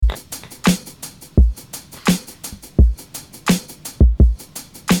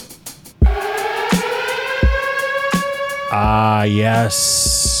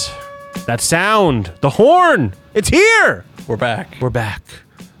Yes. That sound. The horn. It's here. We're back. We're back.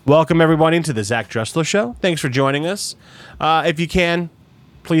 Welcome, everybody, to the Zach Dressler Show. Thanks for joining us. If you can,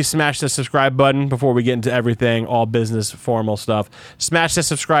 please smash the subscribe button before we get into everything, all business, formal stuff. Smash the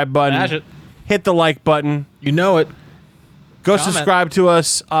subscribe button. Smash it. Hit the like button. You know it. Go Comment. subscribe to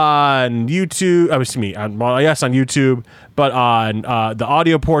us on YouTube. On YouTube, but on the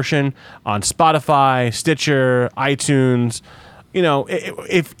audio portion on Spotify, Stitcher, iTunes. You know,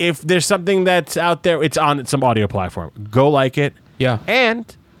 if there's something that's out there, it's on some audio platform. Go like it. Yeah.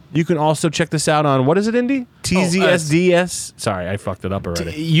 And you can also check this out on, what is it, Indy? TZSDS. Sorry, I fucked it up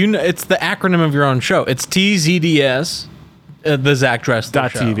already. It's the acronym of your own show. It's TZDS, the Zach Dressler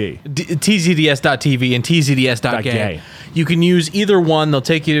Show. .tv. TZDS.tv and TZDS.gay. You can use either one.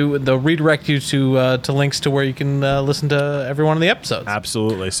 They'll redirect you to links to where you can listen to every one of the episodes.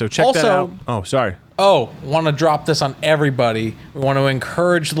 Absolutely. So check that out. Oh, sorry. Want to drop this on everybody. We want to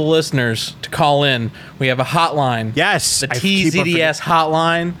encourage the listeners to call in. We have a hotline. Yes. The TZDS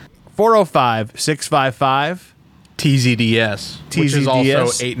hotline. 405-655. TZDS. Which is also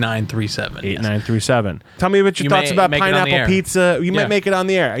TZDS. 8937. 8937. Tell me what your thoughts about make it on the pineapple air. pizza. You might make it on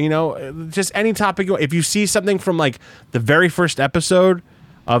the air. You know, just any topic. If you see something from like the very first episode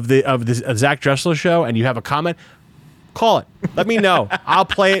of the Zach Dressler Show and you have a comment, call it. Let me know. I'll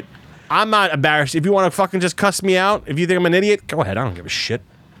play it. I'm not embarrassed. If you want to fucking just cuss me out, if you think I'm an idiot, go ahead. I don't give a shit.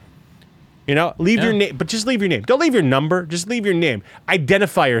 You know, leave your name, but just leave your name. Don't leave your number. Just leave your name.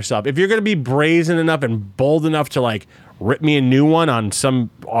 Identify yourself. If you're going to be brazen enough and bold enough to like rip me a new one on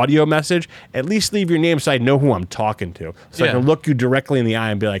some audio message, at least leave your name so I know who I'm talking to. So I can look you directly in the eye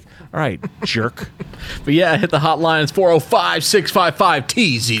and be like, all right, jerk. But yeah, hit the hotline. It's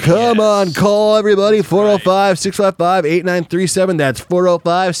 405-655-TZDS. Come on, call everybody. 405-655-8937. That's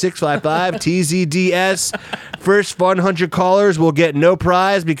 405-655-TZDS. First 100 callers will get no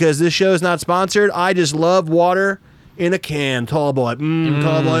prize because this show is not sponsored. I just love water in a can. Tall boy.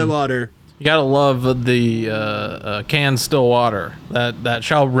 Tall boy water. You gotta love the canned still water that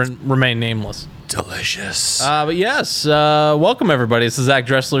shall remain nameless. Delicious. But yes, welcome everybody. It's the Zach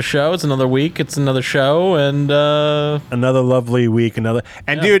Dressler Show. It's another week. It's another show, and another lovely week.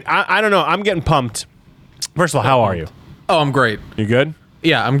 Dude, I don't know. I'm getting pumped. First of all, how are you? Oh, I'm great. You good?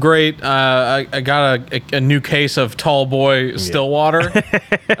 Yeah, I'm great. I got a new case of Tall Boy Stillwater.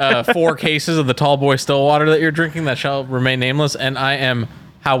 4 cases of the Tall Boy Stillwater that you're drinking that shall remain nameless, and I am,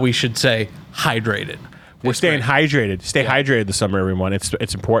 how we should say, hydrated. We're staying hydrated. Stay hydrated this summer, everyone.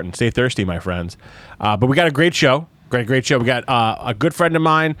 It's important. Stay thirsty, my friends. But we got a great show. Great show. We got a good friend of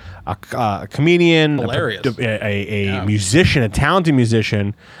mine, a comedian, hilarious, a musician, a talented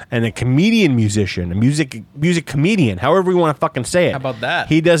musician, and a comedian musician, a music comedian, however you want to fucking say it. How about that?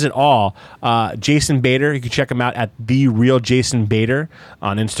 He does it all. Jason Bader. You can check him out at The Real Jason Bader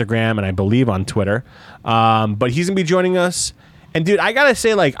on Instagram and I believe on Twitter. But he's gonna be joining us. And dude, I gotta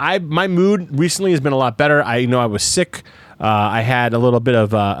say, like, my mood recently has been a lot better. I was sick. I had a little bit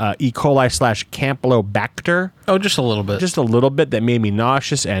of E. coli / Campylobacter. Oh, just a little bit. Just a little bit that made me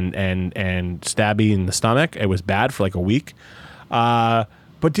nauseous and stabby in the stomach. It was bad for like a week. But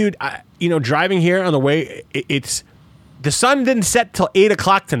dude, driving here on the way, it's the sun didn't set till 8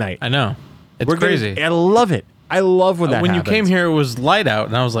 o'clock tonight. I know. It's crazy. I love it. I love when that when happens. you came here, it was light out,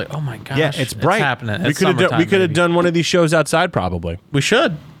 and I was like, "Oh my gosh, yeah, it's bright. It's happening." We could have done one of these shows outside, probably. We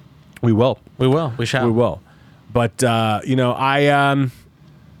should. We will. We will. We shall. We will. But I'm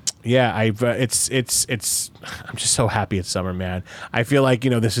just so happy it's summer, man. I feel like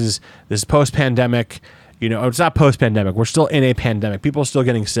this is post pandemic. It's not post pandemic. We're still in a pandemic. People are still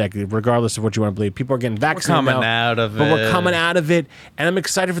getting sick, regardless of what you want to believe. People are getting vaccinated. We're coming out of it. But we're coming out of it, and I'm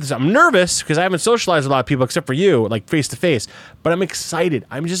excited for this. I'm nervous because I haven't socialized with a lot of people except for you, like face to face. But I'm excited.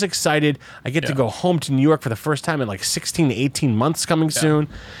 I'm just excited. I get to go home to New York for the first time in like 16 to 18 months coming soon.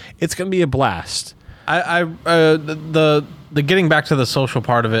 It's gonna be a blast. The getting back to the social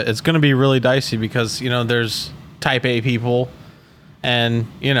part of it, it's going to be really dicey because there's type A people and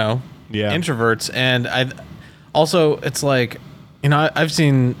introverts, and it's like I've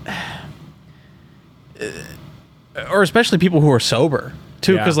seen or especially people who are sober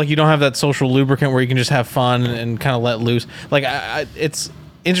too, because like you don't have that social lubricant where you can just have fun and kind of let loose. Like it's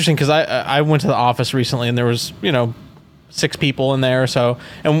interesting because I went to the office recently and there was 6 people in there or so,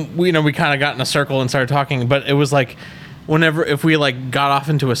 and we kind of got in a circle and started talking, but it was like if we like got off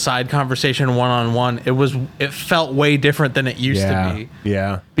into a side conversation one-on-one, it felt way different than it used to be.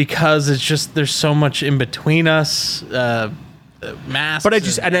 Yeah. Because it's just there's so much in between us, masks. But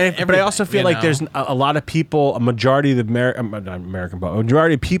I also feel like there's a lot of people, a majority of the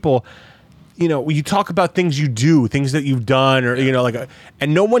majority of people, you talk about things you do, things that you've done, or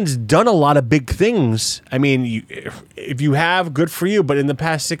and no one's done a lot of big things. I mean, if you have, good for you. But in the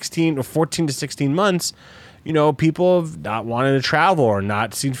past 16 or 14 to 16 months, people have not wanted to travel or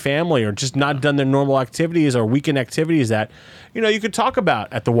not seen family or just not done their normal activities or weekend activities that, you could talk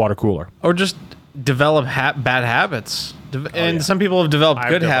about at the water cooler. Or just develop bad habits. Some people have developed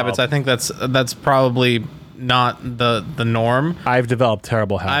good habits. I think that's probably not the norm. I've developed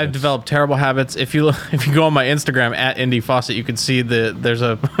terrible habits. If you go on my Instagram at Indy Fawcett, you can see there's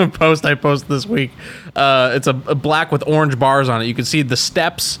a post I posted this week. It's a black with orange bars on it. You can see the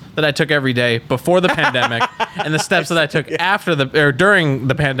steps that I took every day before the pandemic and the steps that I took during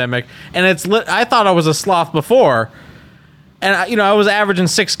the pandemic. And I thought I was a sloth before, and I was averaging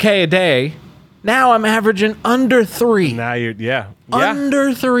 6K a day. Now I'm averaging under 3. Now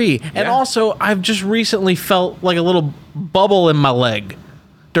Under 3. And also, I've just recently felt like a little bubble in my leg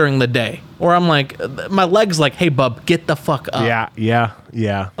during the day. Where I'm like, my leg's like, hey, bub, get the fuck up. Yeah.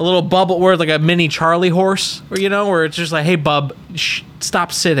 A little bubble where it's like a mini Charlie horse, where it's just like, hey, bub,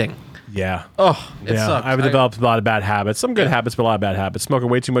 stop sitting. Yeah. Oh, it sucks. I've developed a lot of bad habits. Some good habits, but a lot of bad habits. Smoking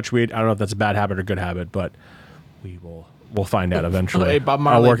way too much weed. I don't know if that's a bad habit or good habit, but we'll find out eventually. Hey, Bob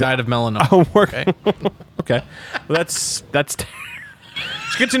Marley died of melanoma. I'll work. Okay. Well, that's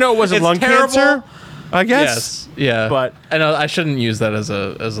it's good to know it wasn't lung cancer, I guess. Yes. Yeah. But I know I shouldn't use that as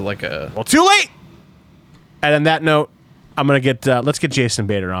a well, too late. And on that note, I'm gonna let's get Jason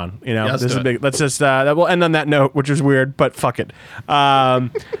Bader on. This is big. Let's just we'll end on that note, which is weird, but fuck it.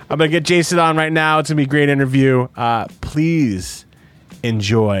 I'm gonna get Jason on right now. It's gonna be a great interview. Please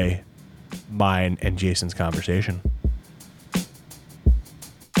enjoy mine and Jason's conversation.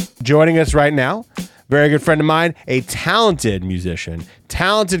 Joining us right now, very good friend of mine, a talented musician,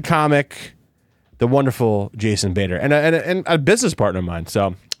 talented comic, the wonderful Jason Bader, and a business partner of mine.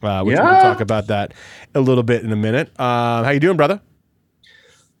 So we'll talk about that a little bit in a minute. How you doing, brother?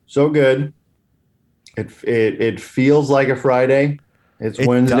 So good. It feels like a Friday. It's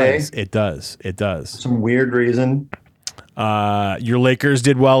Wednesday. It does. Some weird reason. Your Lakers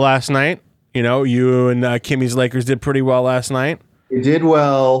did well last night. You and Kimmy's Lakers did pretty well last night. They did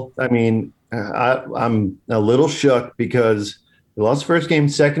well. I mean, I'm a little shook because they lost the first game,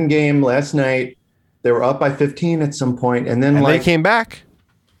 second game last night. They were up by 15 at some point, and then they came back.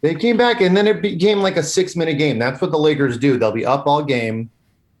 They came back, and then it became like a 6-minute game. That's what the Lakers do. They'll be up all game.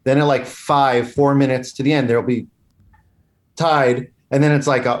 Then at like 4 minutes to the end, they'll be tied. And then it's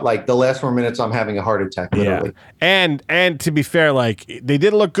like the last 4 minutes, I'm having a heart attack, literally. Yeah. And to be fair, like they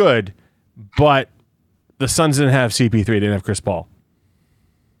did look good, but the Suns didn't have CP3, didn't have Chris Paul.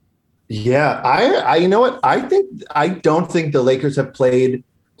 Yeah, I you know what? I don't think the Lakers have played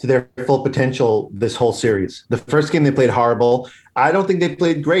to their full potential this whole series. The first game they played horrible. I don't think they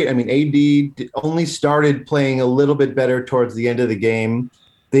played great. I mean, AD only started playing a little bit better towards the end of the game.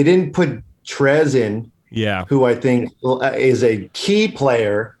 They didn't put Trez in, who I think is a key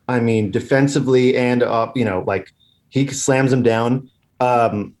player. I mean, defensively and up, he slams them down.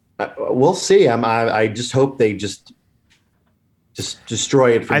 We'll see. I just hope they just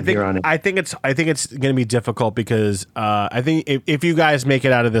destroy it from here on in. I think it's going to be difficult because I think if you guys make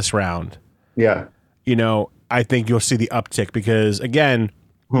it out of this round, I think you'll see the uptick because again,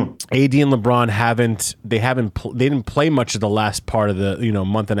 AD and LeBron they didn't play much of the last part of the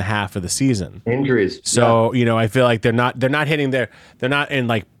month and a half of the season. Injuries. So I feel like they're not hitting they're not in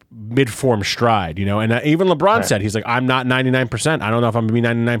like mid-form stride, and even LeBron said he's like, I'm not 99%. I don't know if I'm gonna be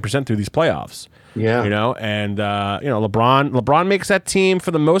 99% through these playoffs. Yeah. And LeBron makes that team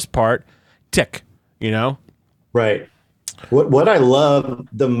for the most part tick, Right. What I love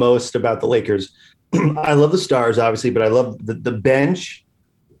the most about the Lakers, I love the stars obviously, but I love the bench.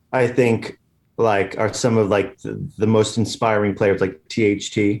 I think like are some of like the most inspiring players, like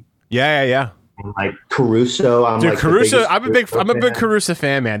THT. Yeah. And like Caruso. Caruso. I'm a big Caruso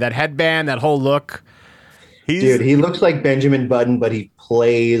fan, man. That headband, that whole look. Dude, he looks like Benjamin Button, but he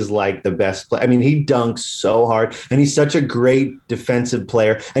plays like the best player. I mean, he dunks so hard, and he's such a great defensive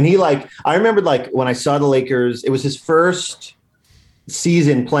player. And I remember when I saw the Lakers, it was his first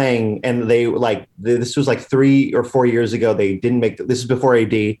season playing, and this was like 3 or 4 years ago. They didn't make this is before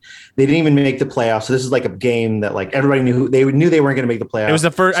AD. They didn't even make the playoffs. So this is like a game that like everybody knew they weren't going to make the playoffs. It was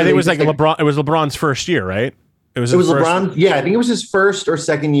the first. So I think it was like LeBron. It was LeBron's first year, right? It was LeBron. Yeah, I think it was his first or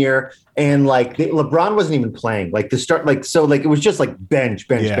second year, and LeBron wasn't even playing. Like the start, it was just like bench.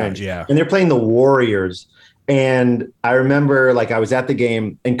 Yeah. And they're playing the Warriors, And I remember like I was at the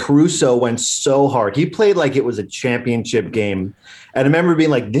game and Caruso went so hard. He played like it was a championship game. And I remember being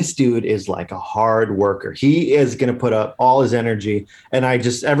like, this dude is like a hard worker. He is going to put up all his energy. And I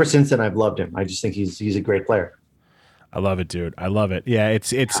just, ever since then, I've loved him. I just think he's a great player. I love it, dude. I love it. Yeah,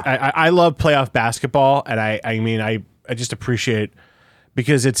 I love playoff basketball. And I just appreciate,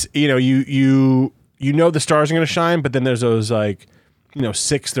 because it's, you know the stars are going to shine, but then there's those like,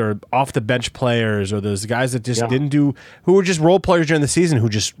 sixth or off the bench players, or those guys that just didn't do, who were just role players during the season, who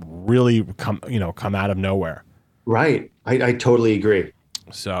just really come out of nowhere. Right. I totally agree.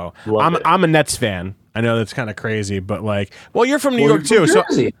 So I'm a Nets fan. I know that's kind of crazy, but like, well, you're from New York too. So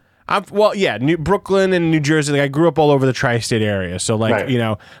Brooklyn and New Jersey. Like, I grew up all over the tri-state area. So like,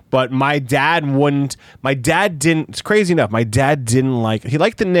 but my dad didn't, it's crazy enough. My dad he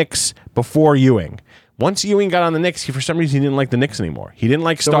liked the Knicks before Ewing. Once Ewing got on the Knicks, for some reason, he didn't like the Knicks anymore. He didn't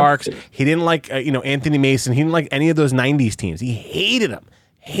like Starks. He didn't like, Anthony Mason. He didn't like any of those 90s teams. He hated them.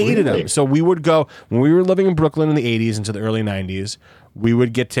 Them. So we would go, when we were living in Brooklyn in the 80s into the early 90s, we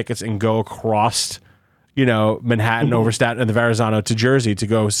would get tickets and go across, Manhattan over Staten and the Verrazano to Jersey to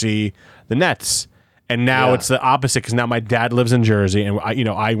go see the Nets. And now it's the opposite, because now my dad lives in Jersey, and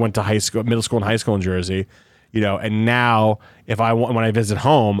I went to middle school and high school in Jersey, and now when I visit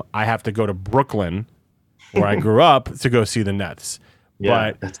home, I have to go to Brooklyn, where I grew up, to go see the Nets.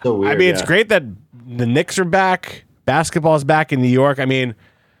 Yeah, but that's so weird. I mean, it's great that the Knicks are back. Basketball's back in New York. I mean,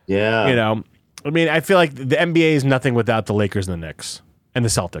 I feel like the NBA is nothing without the Lakers and the Knicks and the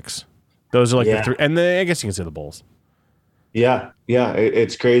Celtics. Those are like the three, and I guess you can say the Bulls. Yeah,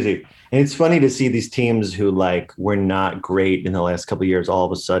 it's crazy, and it's funny to see these teams who like were not great in the last couple of years all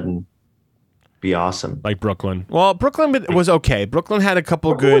of a sudden be awesome. Like Brooklyn. Well, Brooklyn was okay. Brooklyn had a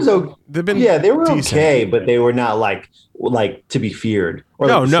couple good. They were decent. Okay, but they were not like to be feared. Or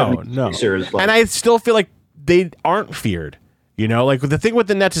no. And I still feel like they aren't feared. Like the thing with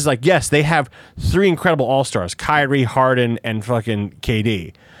the Nets is like, yes, they have three incredible all-stars, Kyrie, Harden, and fucking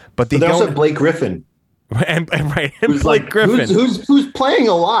KD. But they also have Blake Griffin. and Blake Griffin. Who's playing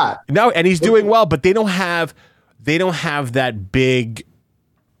a lot. No, and he's doing well, but they don't have that big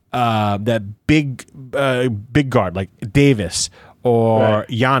big guard like Davis or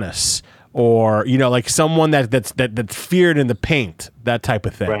Giannis, or like someone that's feared in the paint, that type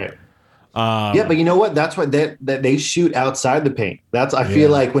of thing. Right. But you know what? That's why they shoot outside the paint. I feel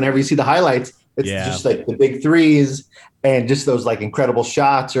like whenever you see the highlights, it's just like the big threes and just those like incredible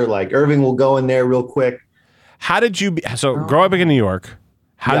shots, or like Irving will go in there real quick. How did you grow up in New York?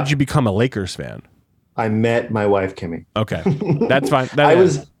 How did you become a Lakers fan? I met my wife, Kimmy. Okay, that's fine.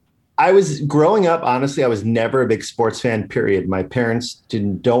 I was growing up, honestly, I was never a big sports fan, period. My parents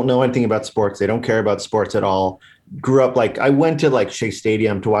don't know anything about sports. They don't care about sports at all. Grew up I went to like Shea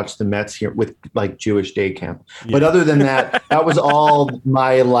Stadium to watch the Mets here with like Jewish day camp. Yeah. But other than that, that was all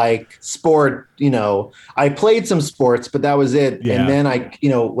my like sport, I played some sports, but that was it. Yeah. And then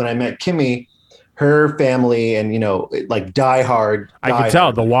when I met Kimmy, her family and, like diehard. I can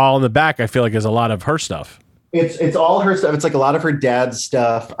tell the wall in the back, I feel like is a lot of her stuff. It's all her stuff. It's like a lot of her dad's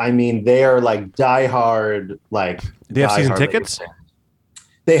stuff. I mean, they are like diehard, like. Do they have season tickets?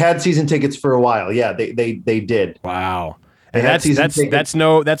 They had season tickets for a while. Yeah, they did. Wow. And that's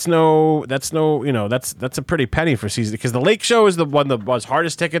a pretty penny for season, because the Lake Show is the one that was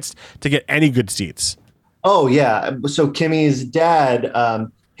hardest tickets to get any good seats. Oh yeah. So Kimmy's dad,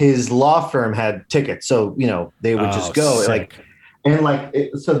 his law firm had tickets. So, they would just go sick.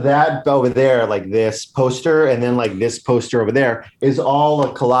 So that over there, like this poster, and then like this poster over there is all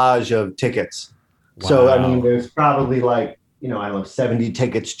a collage of tickets. Wow. So, I mean, there's probably like, I don't know, 70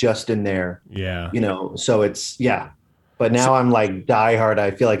 tickets just in there. Yeah. So it's, but now I'm like diehard. I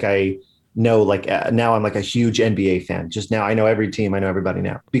feel like I know, like now I'm like a huge NBA fan. Just now I know every team. I know everybody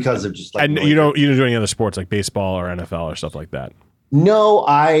now because of just like. And you don't do any other sports like baseball or NFL or stuff like that? No,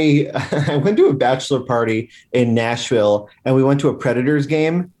 I went to a bachelor party in Nashville, and we went to a Predators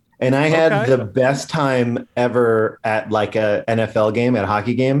game, and I had the best time ever at like a NFL game, at a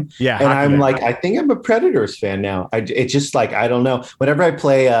hockey game. Yeah, and I'm like, I think I'm a Predators fan now. It's just like, I don't know. Whenever I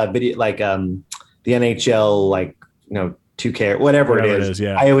play video, like the NHL, like 2K or whatever it is,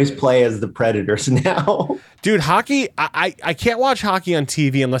 I always play as the Predators now. Dude, hockey, I can't watch hockey on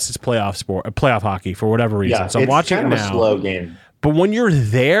TV unless it's playoff hockey for whatever reason. Yeah, so I'm watching it now. It's kind of a slow game. But when you're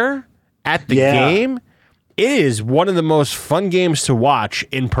there at the game, it is one of the most fun games to watch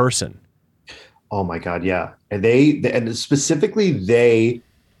in person. Oh my God, yeah. And they specifically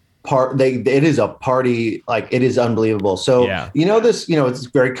it is a party, like it is unbelievable. So it's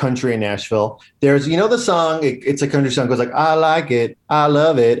very country in Nashville. There's the song, it's a country song, goes like, I like it, I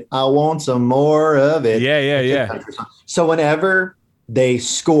love it, I want some more of it. Yeah. So whenever they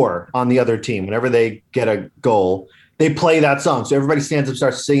score on the other team, whenever they get a goal, they play that song. So everybody stands up,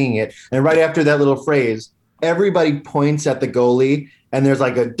 starts singing it, and right after that little phrase, everybody points at the goalie. And there's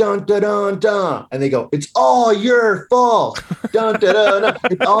like a dun dun dun dun, and they go, "It's all your fault." Dun dun dun, dun.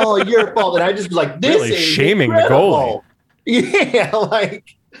 It's all your fault. And I just was like, "This really is shaming incredible. The goalie." Yeah,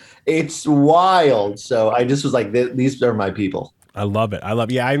 like it's wild. So I just was like, "These are my people." I love it.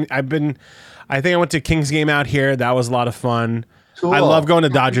 Yeah, I think I went to Kings game out here. That was a lot of fun. Cool. I love going to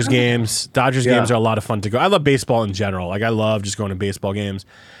Dodgers games. Dodgers games are a lot of fun to go. I love baseball in general. Like I love just going to baseball games.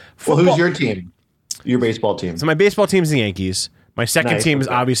 Well, who's your team? Your baseball team? So my baseball team's the Yankees. My second team is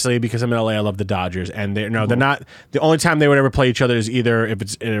obviously, because I'm in LA, I love the Dodgers, and they're not the only time they would ever play each other is either if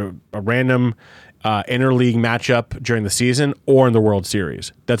it's in a random interleague matchup during the season or in the World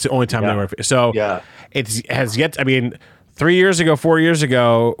Series. That's the only time they were. So it has yet. I mean, 4 years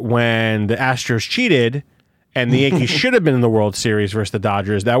ago, when the Astros cheated and the Yankees should have been in the World Series versus the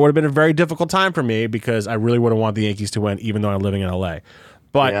Dodgers, that would have been a very difficult time for me because I really would have wanted the Yankees to win, even though I'm living in LA.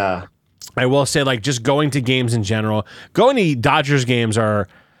 But I will say, like, just going to games in general, going to Dodgers games I'm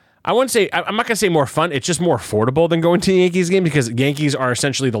not going to say more fun. It's just more affordable than going to the Yankees game because Yankees are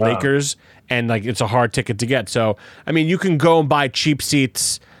essentially the Lakers and like it's a hard ticket to get. So, I mean, you can go and buy cheap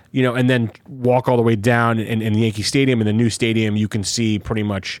seats, and then walk all the way down in the Yankee Stadium. In the new stadium, you can see pretty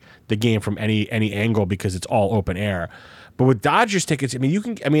much the game from any angle because it's all open air. But with Dodgers tickets,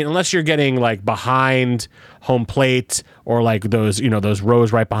 unless you're getting like behind home plate or like those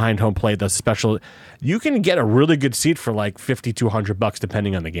rows right behind home plate, those special, you can get a really good seat for like $50-$100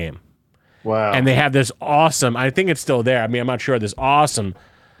 depending on the game. Wow. And they have this awesome, I think it's still there. I mean, I'm not sure, this awesome,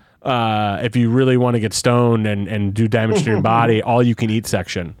 if you really want to get stoned and do damage to your body, all you can eat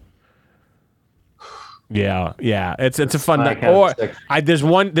section. Yeah, it's a fun night. Or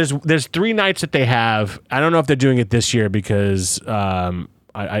there's 3 nights that they have. I don't know if they're doing it this year because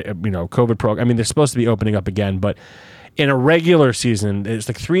COVID program. I mean, they're supposed to be opening up again, but in a regular season, it's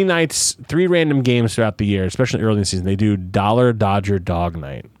like 3 nights, 3 random games throughout the year, especially early in the season. They do $1 Dodger Dog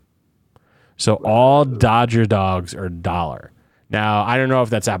Night. So all Dodger dogs are $1. Now, I don't know if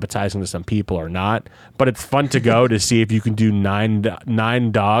that's appetizing to some people or not, but it's fun to go to see if you can do nine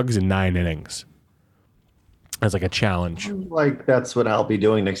dogs in 9 innings. As like a challenge. Like that's what I'll be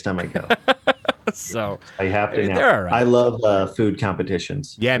doing next time I go. So I have to now. Right. I love food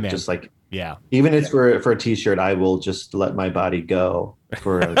competitions. Yeah, man. Just like even if it's for a t-shirt, I will just let my body go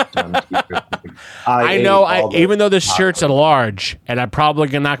for a t-shirt. I know. Even though this shirt's a large, and I'm probably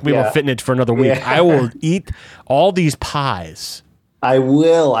not gonna be able to fit in it for another week, I will eat all these pies. I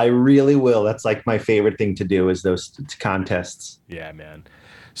will. I really will. That's like my favorite thing to do is those contests. Yeah, man.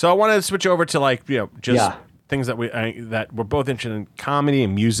 So I want to switch over to things that we're both interested in, comedy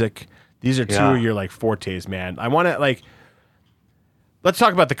and music. These are 2 of your like fortes, man. I want to let's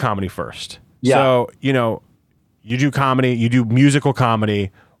talk about the comedy first. Yeah. So, you do comedy, you do musical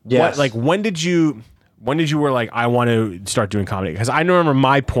comedy. Yes. When did you were like, I want to start doing comedy? Because I remember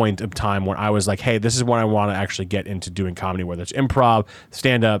my point of time when I was like, hey, this is when I want to actually get into doing comedy, whether it's improv,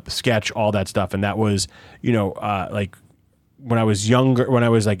 stand-up, sketch, all that stuff. And that was, when I was younger, when I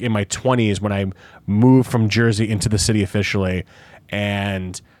was like in my 20s, when I moved from Jersey into the city officially,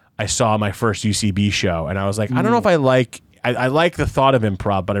 and I saw my first UCB show, and I was like, I don't know if I like the thought of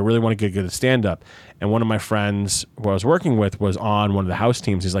improv, but I really want to get good at stand-up. And one of my friends who I was working with was on one of the house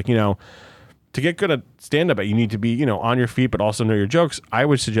teams. He's like, to get good at stand-up, you need to be, on your feet, but also know your jokes. I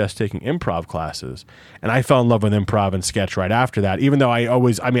would suggest taking improv classes. And I fell in love with improv and sketch right after that, even though I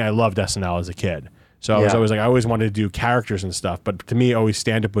loved SNL as a kid. So I was always like, I always wanted to do characters and stuff. But to me, always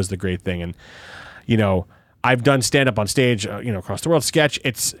stand-up was the great thing. And, I've done stand-up on stage, across the world, sketch.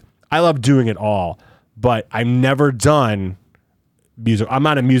 I love doing it all. But I've never done music. I'm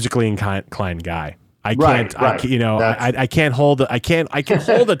not a musically inclined guy. I can't, I can't hold, I can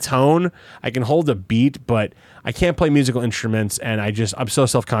hold a tone. I can hold a beat, but I can't play musical instruments. And I'm so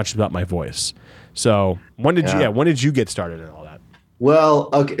self-conscious about my voice. So when did you get started in all that? Well,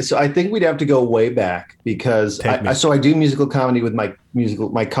 okay, so I think we'd have to go way back because I do musical comedy with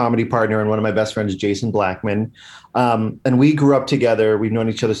my comedy partner and one of my best friends, Jason Blackman, and we grew up together. We've known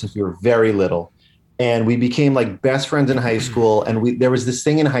each other since we were very little, and we became like best friends in high school. And there was this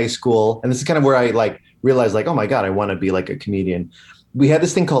thing in high school, and this is kind of where I like realized like, oh my God, I want to be like a comedian. We had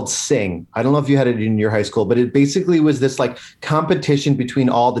this thing called Sing. I don't know if you had it in your high school, but it basically was this like competition between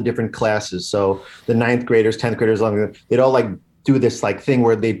all the different classes. So the 9th graders, 10th graders, they'd all like do this like thing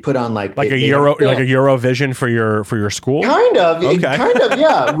where they put on like a Eurovision for your school. Kind of, okay. Kind of,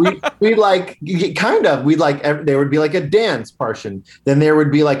 yeah. we like we'd like there would be like a dance portion, then there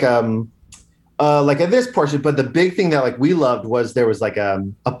would be like a this portion. But the big thing that like we loved was there was like a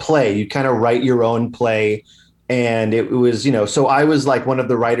play. You kind of write your own play, and it was so I was like one of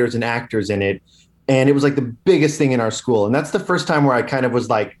the writers and actors in it, and it was like the biggest thing in our school. And that's the first time where I kind of was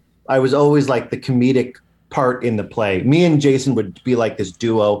like I was always like the comedic part in the play. Me and Jason would be like this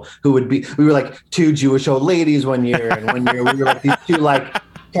duo who would be, we were like two Jewish old ladies one year, and one year we were like these two like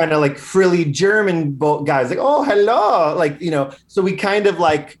kind of like frilly German guys, like, oh, hello, like, so we kind of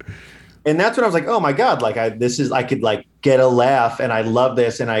like, and that's when I was like, oh my God, like I could like get a laugh, and I love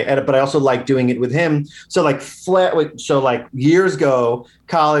this, but I also like doing it with him. So like years ago,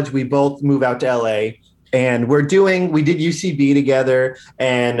 college, we both moved out to LA. And we did UCB together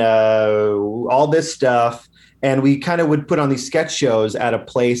and all this stuff. And we kind of would put on these sketch shows at a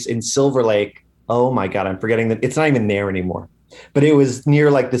place in Silver Lake. Oh my God, I'm forgetting that it's not even there anymore. But it was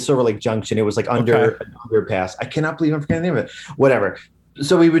near like the Silver Lake Junction. It was like under an underpass. I cannot believe I'm forgetting the name of it. Whatever.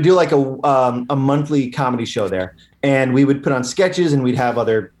 So we would do like a monthly comedy show there. And we would put on sketches, and we'd have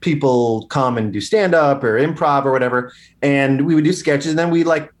other people come and do stand-up or improv or whatever. And we would do sketches. And then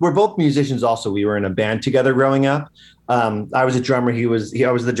we're both musicians also. We were in a band together growing up. I was a drummer. I was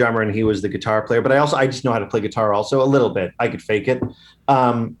the drummer, and he was the guitar player. But I just know how to play guitar also a little bit. I could fake it.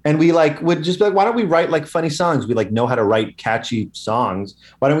 And we would just be like, why don't we write like funny songs? We know how to write catchy songs.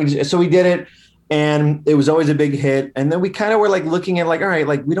 Why don't we so we did it. And it was always a big hit. And then we kind of were like looking at like, all right,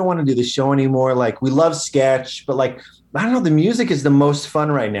 like we don't want to do the show anymore. Like we love sketch, but like, I don't know, the music is the most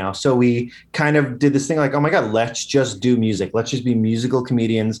fun right now. So we kind of did this thing like, oh my God, let's just do music. Let's just be musical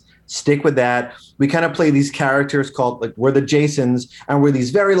comedians, stick with that. We kind of play these characters called like, we're the Jasons, and we're these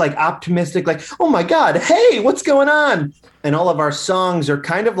very like optimistic, like, oh my God, hey, what's going on? And all of our songs are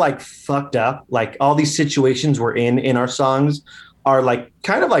kind of like fucked up. Like all these situations we're in our songs are like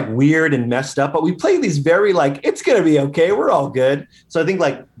kind of like weird and messed up, but we play these very like, it's going to be okay, we're all good. So I think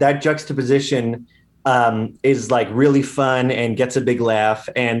like that juxtaposition is like really fun and gets a big laugh.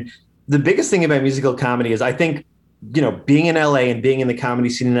 And the biggest thing about musical comedy is I think, being in LA and being in the comedy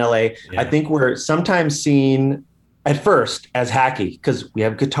scene in LA, I think we're sometimes seen at first as hacky because we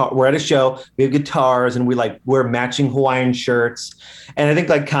have guitar, we're at a show, we have guitars, and we're matching Hawaiian shirts. And I think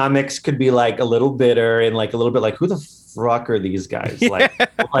like comics could be like a little bitter and like a little bit like, who the fuck are these guys? Yeah.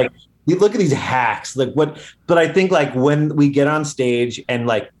 Like you look at these hacks, like what, but I think like when we get on stage and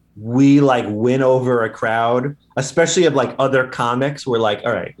like we like win over a crowd, especially of like other comics, we're like,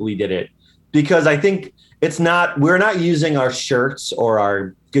 all right, we did it. Because I think we're not using our shirts or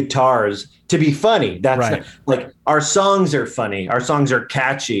our guitars to be funny. That's right. Not, like our songs are funny. Our songs are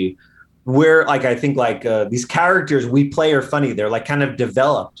catchy. We're like, I think like these characters we play are funny. They're like kind of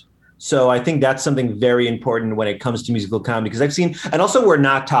developed. So I think that's something very important when it comes to musical comedy, because I've seen, and also we're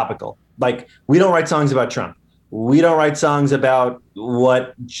not topical. Like we don't write songs about Trump. We don't write songs about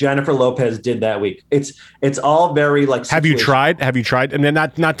what Jennifer Lopez did that week. It's all very like. Have you tried? I mean,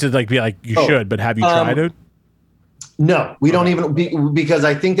 not to like be like you should, but have you tried it? No, we don't even because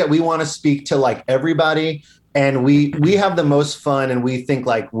I think that we want to speak to like everybody, and we have the most fun, and we think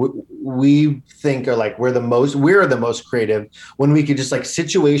like we think are like we're the most creative when we could just like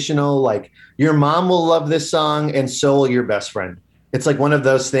situational, like your mom will love this song and so will your best friend. It's like one of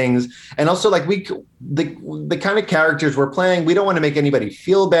those things. And also like the kind of characters we're playing, we don't want to make anybody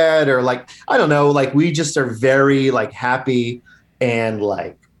feel bad or like, I don't know, like we just are very like happy and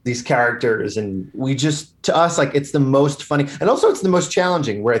like these characters, and we just, to us, like it's the most funny, and also it's the most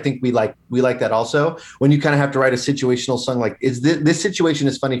challenging, where I think we like that also, when you kind of have to write a situational song, like this situation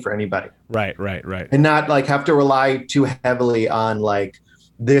is funny for anybody, right, and not like have to rely too heavily on like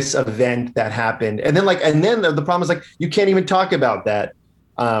this event that happened, and then the problem is like you can't even talk about that,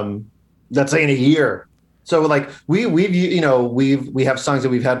 let's say in a year. So like we have songs that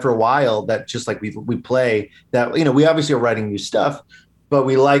we've had for a while that just like we play that, we obviously are writing new stuff, but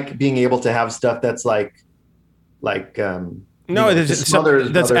we like being able to have stuff that's that's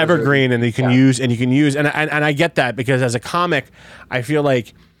evergreen, and you can use, and I get that, because as a comic, I feel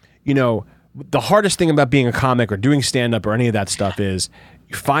like, the hardest thing about being a comic or doing stand-up or any of that stuff is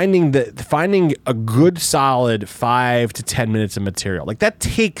finding a good solid 5 to 10 minutes of material. Like that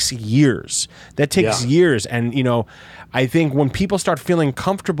takes years. And I think when people start feeling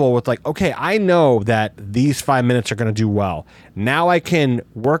comfortable with like, okay, I know that these 5 minutes are going to do well. Now I can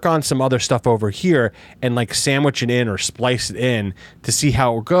work on some other stuff over here and like sandwich it in or splice it in to see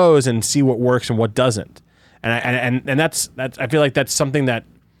how it goes and see what works and what doesn't. And that's I feel like that's something that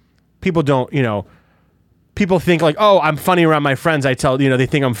people people think like, oh, I'm funny around my friends. I tell, they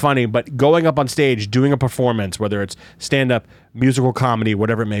think I'm funny, but going up on stage, doing a performance, whether it's stand up, musical comedy,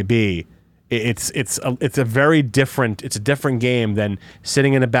 whatever it may be, it's a very different, it's a different game than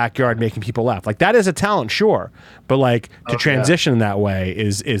sitting in a backyard making people laugh. Like that is a talent, sure, but like to transition that way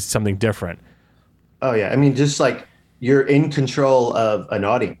is something different. Oh yeah, I mean, just like you're in control of an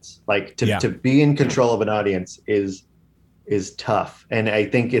audience. Like to be in control of an audience is tough, and I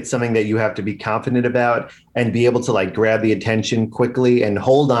think it's something that you have to be confident about and be able to like grab the attention quickly and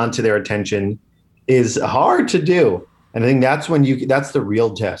hold on to their attention is hard to do. And I think that's the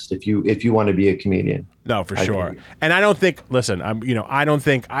real test if you want to be a comedian. No, for sure. And I don't think, listen,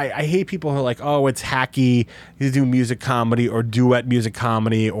 I hate people who are like, oh, it's hacky to do music comedy or duet music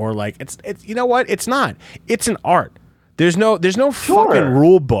comedy, or like it's you know what? It's not. It's an art. There's no fucking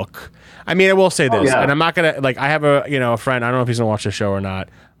rule book. I mean, I will say this, and I'm not gonna like. I have a friend. I don't know if he's gonna watch the show or not.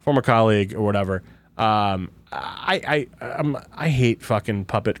 Former colleague or whatever. I hate fucking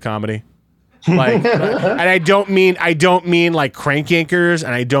puppet comedy. Like, and I don't mean like Crank Yankers,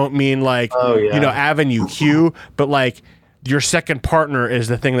 and I don't mean like Avenue Q, but like your second partner is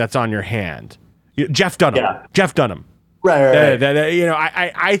the thing that's on your hand. Jeff Dunham. Yeah. Jeff Dunham. Right.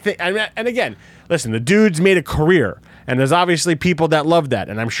 I think, and again, listen, the dude's made a career. And there's obviously people that love that.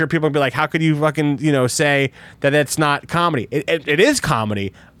 And I'm sure people will be like, how could you fucking, say that it's not comedy? It is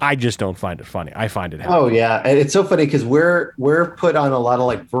comedy. I just don't find it funny. I find it happy. Oh, yeah. And it's so funny because we're put on a lot of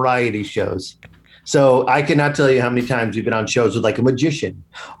like variety shows. So I cannot tell you how many times we've been on shows with like a magician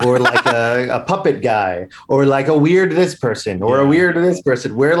or like a puppet guy or like a weird this person or a weird this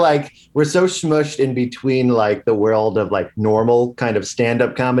person. We're so smushed in between like the world of like normal kind of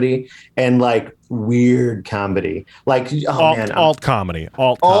stand-up comedy and like weird comedy. Like, alt comedy.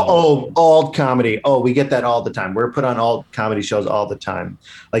 Alt comedy. Oh, we get that all the time. We're put on alt comedy shows all the time.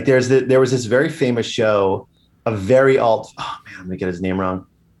 Like there was this very famous show, a very alt, oh man, let me get his name wrong.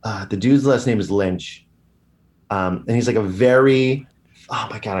 The dude's last name is Lynch. And he's like a very, oh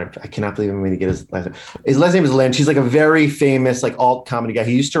my God, I cannot believe I'm going to get his last name. His last name is Lynch. He's like a very famous like alt comedy guy.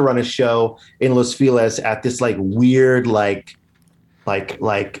 He used to run a show in Los Feliz at this like weird, like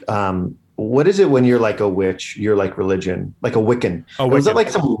what is it when you're like a witch? You're like religion, like a Wiccan. It was at like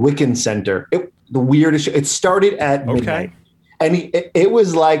some Wiccan center. The weirdest show. It started at midnight. And it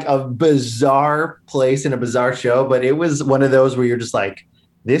was like a bizarre place and a bizarre show, but it was one of those where you're just like,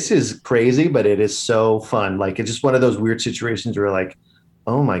 this is crazy, but it is so fun. Like, it's just one of those weird situations where like,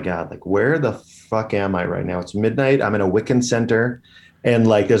 oh my God, like where the fuck am I right now? It's midnight. I'm in a Wiccan center. And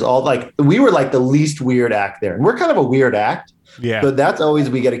like, there's all like, we were like the least weird act there. And we're kind of a weird act. Yeah. But that's always,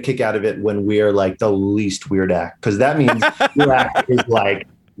 we get a kick out of it when we're like the least weird act. Cause that means your act is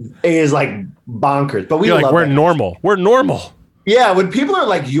like bonkers, but we're normal. We're normal. Yeah. When people are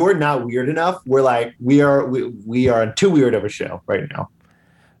like, you're not weird enough. We're like, we are too weird of a show right now.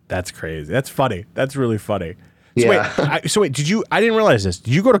 That's crazy. That's funny. That's really funny. Yeah. So wait, I didn't realize this.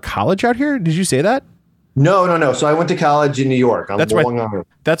 Did you go to college out here? Did you say that? No. So I went to college in New York. That's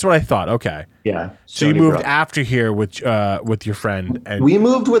what I thought. Okay. Yeah. So you moved after here with your friend. And we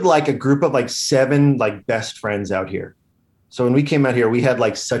moved with like a group of like 7 like best friends out here. So when we came out here, we had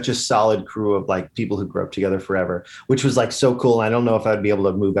like such a solid crew of like people who grew up together forever, which was like so cool. I don't know if I'd be able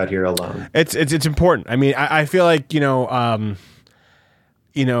to move out here alone. It's important. I mean, I feel like,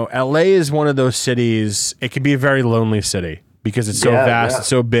 LA is one of those cities. It can be a very lonely city because it's so vast, it's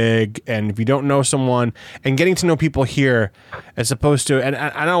so big, and if you don't know someone, and getting to know people here, as opposed to, and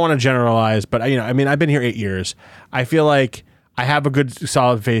I don't want to generalize, but I've been here 8 years. I feel like I have a good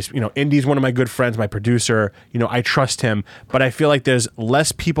solid face. Indy's one of my good friends, my producer. I trust him, but I feel like there's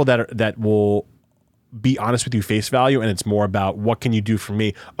less people that will be honest with you face value, and it's more about what can you do for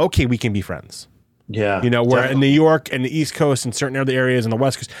me. Okay, we can be friends. Yeah. Where definitely. In New York and the East Coast and certain other areas on the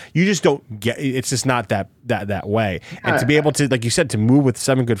West Coast, you just don't get, it's just not that way. And to be able to, like you said, to move with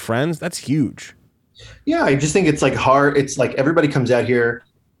 7 good friends, that's huge. Yeah. I just think it's like hard. It's like everybody comes out here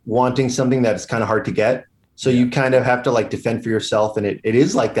wanting something that's kind of hard to get. So you kind of have to like defend for yourself. And it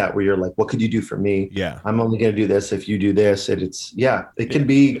is like that where you're like, what could you do for me? Yeah. I'm only going to do this if you do this. And it can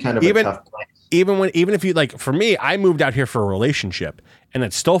be kind of a tough place. Even if you like, for me, I moved out here for a relationship, and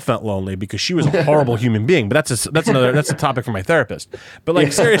it still felt lonely because she was a horrible human being. But that's a topic for my therapist. But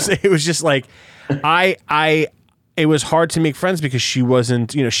like seriously, it was just like it was hard to make friends because she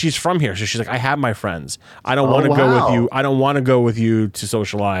wasn't, she's from here, so she's like, I have my friends. I don't want to go with you. I don't want to go with you to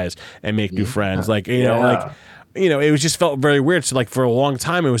socialize and make new friends. Like it was just felt very weird. So like for a long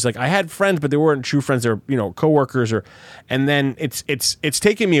time, it was like I had friends, but they weren't true friends. They were, coworkers and then it's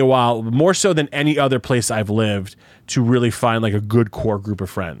taken me a while, more so than any other place I've lived, to really find like a good core group of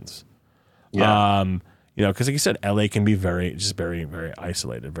friends. Yeah. You know, because like you said, LA can be very very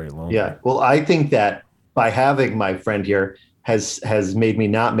isolated, very lonely. Yeah. Well, I think that by having my friend here has made me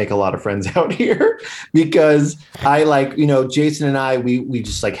not make a lot of friends out here because I like, Jason and I, we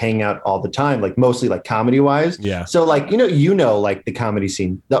just like hang out all the time, like mostly like comedy wise. Yeah. So like, like the comedy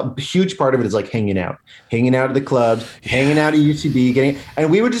scene, the huge part of it is like hanging out at the clubs, hanging out at UCB, and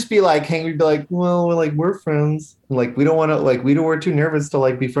we would just be like, we'd be like, well, we're friends. Like, we don't want to, like, we're too nervous to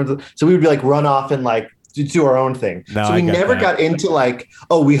like be friends. So we would be like, run off and like, to do our own thing. No, so we never got into like,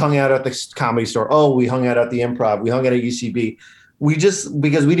 oh, we hung out at the Comedy Store. Oh, we hung out at the Improv. We hung out at UCB.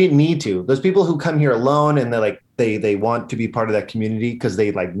 Because we didn't need to. Those people who come here alone and they're like, they want to be part of that community because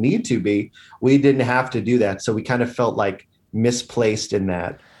they like need to be. We didn't have to do that. So we kind of felt like misplaced in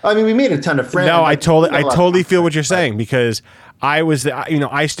that. I mean, we made a ton of friends. No, I totally feel what you're saying because I was,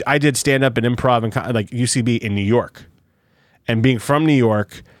 I did stand up and improv and like UCB in New York, and being from New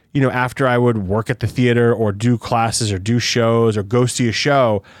York, after I would work at the theater or do classes or do shows or go see a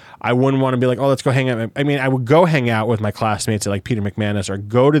show, I wouldn't want to be like, oh, let's go hang out. I mean, I would go hang out with my classmates at like Peter McManus or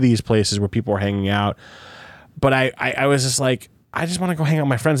go to these places where people are hanging out. But I was just like, I just want to go hang out with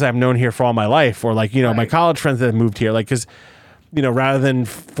my friends that I've known here for all my life, or like, my college friends that have moved here. Like, because, rather than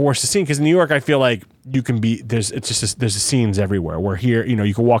force a scene, because in New York, I feel like you can be, there's scenes everywhere where here,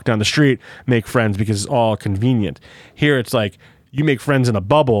 you can walk down the street, make friends because it's all convenient. Here, it's like, you make friends in a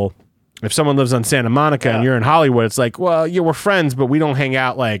bubble. If someone lives on Santa Monica and you're in Hollywood, it's like, well, yeah, we're friends, but we don't hang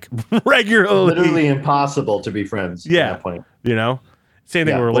out like regularly. Literally impossible to be friends. Yeah. At that point. Same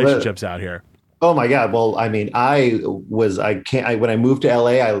thing with relationships out here. Oh my God. Well, I mean, when I moved to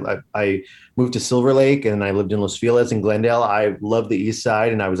LA, I moved to Silver Lake and I lived in Los Feliz and Glendale. I loved the East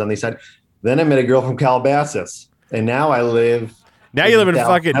Side and I was on the East Side. Then I met a girl from Calabasas and now I live. Now you live in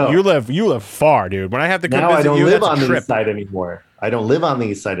fucking, you live far, dude. When I have to come visit you, that's a trip. I don't live on the East Side anymore. I don't live on the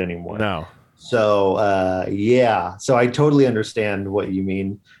East Side anymore. No. So, So I totally understand what you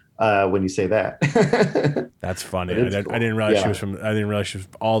mean when you say that. That's funny. I didn't realize she was from, I didn't realize she was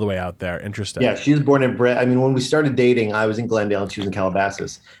all the way out there. Interesting. Yeah. She was born and bred. I mean, when we started dating, I was in Glendale and she was in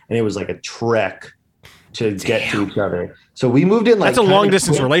Calabasas and it was like a trek to get to each other. So we moved in like. That's a long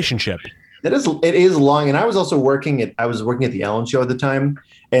distance relationship. It is long. And I was also working at the Ellen Show at the time.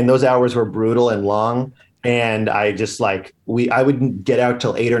 And those hours were brutal and long. And I just like, I wouldn't get out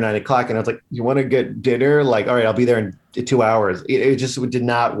till 8 or 9 o'clock. And I was like, you want to get dinner? Like, all right, I'll be there in 2 hours. It did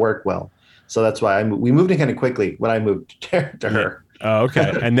not work well. So that's why we moved in kind of quickly when I moved to her. Oh,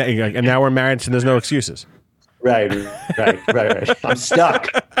 okay. And now we're married, so there's no excuses. Right. I'm stuck.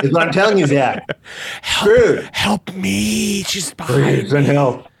 Is what I'm telling you, Zach. Help me. She's behind me.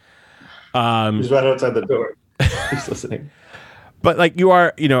 Help. He's right outside the door. He's listening. But like you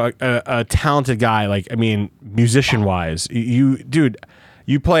are, a talented guy. Like, I mean, musician wise, you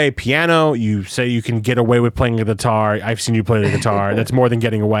play piano. You say you can get away with playing the guitar. I've seen you play the guitar. That's more than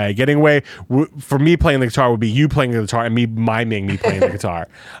getting away. Getting away for me playing the guitar would be you playing the guitar and me miming me playing the guitar.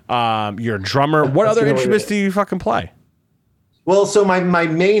 You're a drummer. What other instruments do you fucking play? Well, so my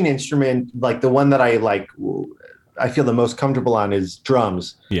main instrument, like the one that I feel the most comfortable on is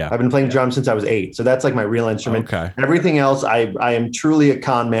drums. Yeah. I've been playing drums since I was 8. So that's like my real instrument. Okay. Everything else, I am truly a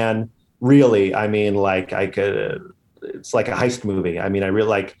con man. Really. I mean, like it's like a heist movie. I mean, I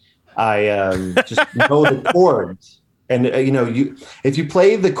just know the chords and if you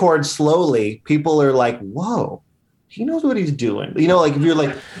play the chords slowly, people are like, whoa, he knows what he's doing. Like if you're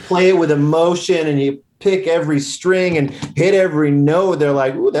like play it with emotion and you pick every string and hit every note, they're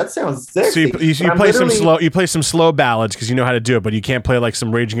like, ooh, that sounds sexy. So you play some slow ballads because you know how to do it, but you can't play like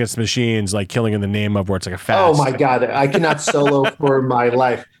some Rage Against the Machines, like Killing in the Name of, where it's like a fast. Oh my God, I cannot solo for my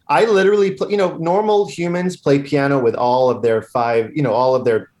life. I literally play, normal humans play piano with all of their all of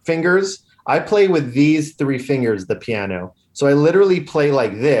their fingers. I play with these 3 fingers, the piano. So I literally play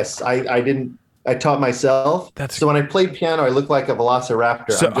like this. I taught myself. So when I play piano, I look like a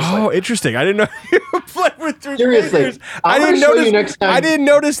velociraptor. So, interesting. I didn't know you played with 3 fingers. I didn't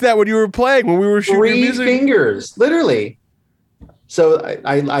notice that when you were playing, when we were shooting 3 music. fingers, literally. So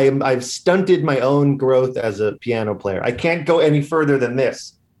I've stunted my own growth as a piano player. I can't go any further than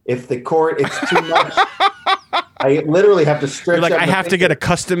this. If the chord, it's too much. I literally have to stretch. You're like, I have to get a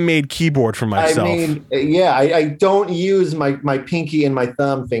custom-made keyboard for myself. I mean, yeah, I don't use my pinky and my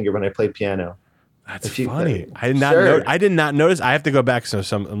thumb finger when I play piano. That's funny. I did not notice. I have to go back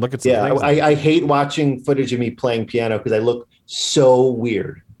and look at some things. I hate watching footage of me playing piano because I look so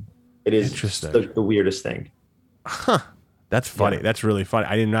weird. It is the weirdest thing. Huh. That's funny. Yeah. That's really funny.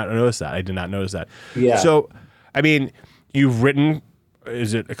 I did not notice that. Yeah. So, I mean, you've written,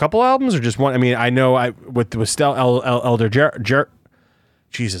 is it a couple albums or just one? I mean, I know with Stell Elder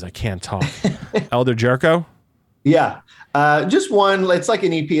Jesus, I can't talk. Elder Jericho? Yeah. Just one. It's like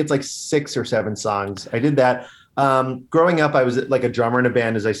an EP. It's like 6 or 7 songs. I did that. Growing up, I was like a drummer in a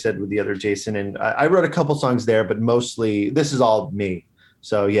band, as I said, with the other Jason. And I wrote a couple songs there, but mostly this is all me.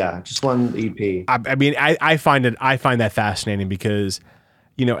 So yeah, just one EP. I mean, I find that fascinating because,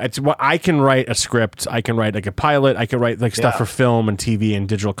 you know, it's what I can write a script. I can write like a pilot. I can write like stuff for film and TV and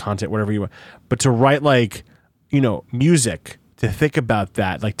digital content, whatever you want. But to write like, you know, music, to think about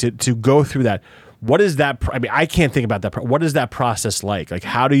that, like to go through that. What is that? I mean, I can't think about that. What is that process like? Like,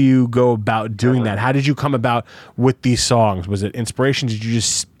 how do you go about doing that? How did you come about with these songs? Was it inspiration? Did you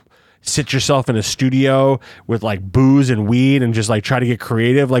just sit yourself in a studio with like booze and weed and just like try to get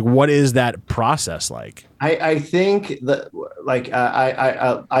creative? Like, what is that process like? I think that like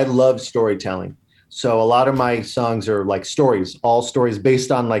I love storytelling. So a lot of my songs are like stories, all stories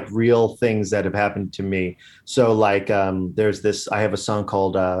based on like real things that have happened to me. So like there's this, I have a song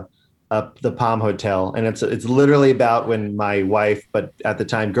called the Palm Hotel, and it's literally about when my wife, but at the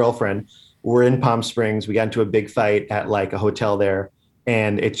time girlfriend, were in Palm Springs. We got into a big fight at like a hotel there,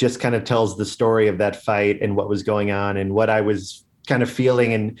 and it just kind of tells the story of that fight and what was going on and what I was kind of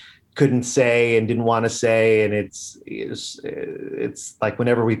feeling and couldn't say and didn't want to say. And it's like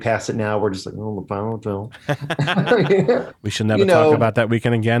whenever we pass it now, we're just like, oh, the Palm Hotel. We should never talk about that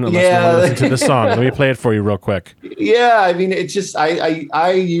weekend again unless we want to listen to the song. Let me play it for you real quick. Yeah, I mean, it's just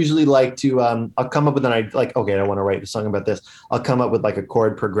I usually like to I'll come up with an idea, like, okay, I want to write a song about this. I'll come up with like a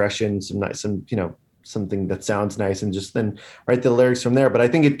chord progression, some you know, something that sounds nice, and just then write the lyrics from there. But I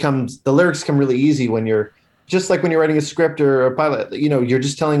think the lyrics come really easy when you're just like when you're writing a script or a pilot. You know, you're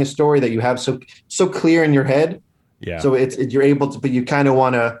just telling a story that you have so clear in your head. Yeah. So you're able to, but you kind of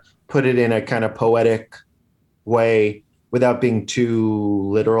want to put it in a kind of poetic way without being too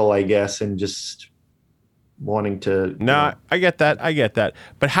literal, I guess, and just wanting to. No, I get that.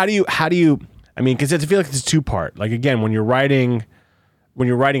 But how do you? I mean, because I feel like it's 2-part. Like again, when you're writing a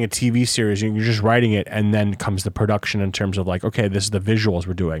TV series, you're just writing it, and then comes the production in terms of like, okay, this is the visuals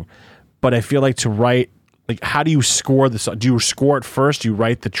we're doing. But I feel like to write. Like, how do you score this? Do you score it first? Do you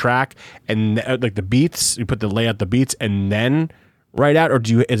write the track and like the beats? You put the layout, the beats, and then write out, or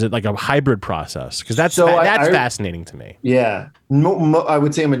is it like a hybrid process? Because that's fascinating to me. Yeah, I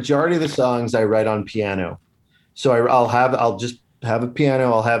would say a majority of the songs I write on piano. So I'll just have a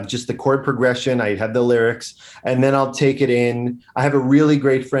piano. I'll have just the chord progression. I have the lyrics, and then I'll take it in. I have a really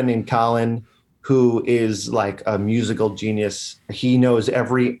great friend named Colin, who is like a musical genius. He knows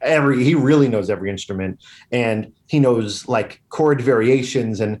he really knows every instrument, and he knows like chord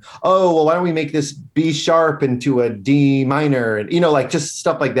variations and, oh, well, why don't we make this B sharp into a D minor? And, you know, like just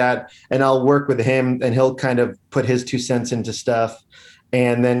stuff like that. And I'll work with him and he'll kind of put his 2 cents into stuff.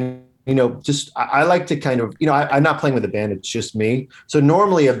 And then, you know, just I like to kind of, you know, I'm not playing with a band. It's just me. So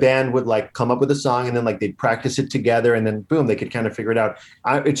normally a band would like come up with a song and then like they'd practice it together and then boom, they could kind of figure it out.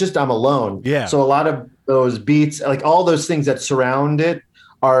 I'm alone. Yeah. So a lot of those beats, like all those things that surround it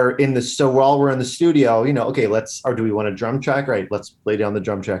are in the, so while we're in the studio, you know, okay, or do we want a drum track? Right. Let's lay down the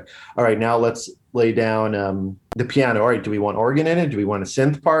drum track. All right. Now let's lay down the piano. All right. Do we want organ in it? Do we want a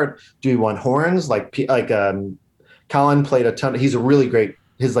synth part? Do we want horns? Colin played a ton. He's a really great,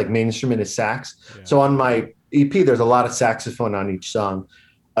 his like main instrument is sax. Yeah. So on my EP, there's a lot of saxophone on each song.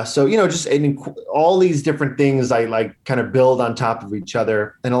 So, you know, just all these different things I like kind of build on top of each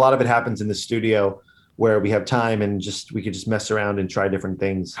other. And a lot of it happens in the studio where we have time and we could just mess around and try different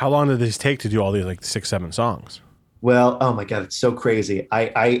things. How long did this take to do all these like 6, 7 songs? Well, oh my God, it's so crazy.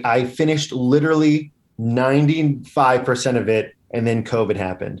 I finished literally 95% of it, and then COVID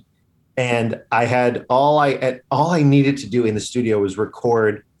happened. And I had all I needed to do in the studio was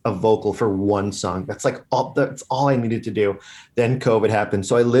record a vocal for one song. That's all I needed to do. Then COVID happened.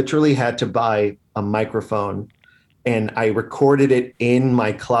 So I literally had to buy a microphone, and I recorded it in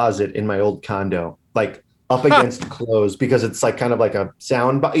my closet in my old condo, like up against the clothes, because it's like kind of like a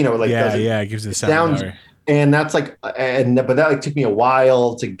sound, you know, like it gives it sound. And that's like, but that like took me a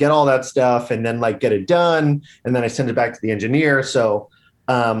while to get all that stuff and then like get it done. And then I sent it back to the engineer. So,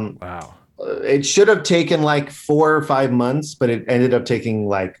 wow. It should have taken like 4 or 5 months, but it ended up taking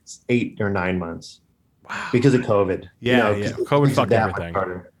like 8 or 9 months. Wow. Because of COVID. Yeah, you know, COVID fucked everything.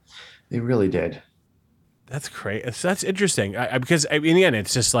 It really did. That's great. That's interesting. Because in the end,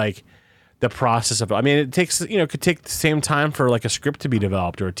 it's just like the process of, I mean, it takes, you know, it could take the same time for like a script to be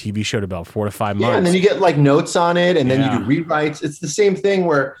developed or a TV show to develop, 4 to 5 months. Yeah, and then you get like notes on it, and then you do rewrites. It's the same thing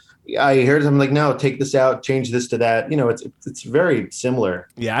where I heard them like, no, take this out, change this to that. You know, it's very similar.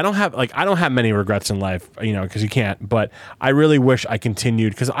 Yeah, I don't have many regrets in life, you know, because you can't. But I really wish I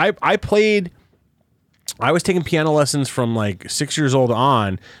continued, because I played I was taking piano lessons from like 6 years old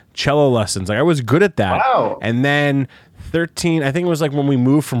on, cello lessons. Like I was good at that. Wow. And then 13, I think it was like when we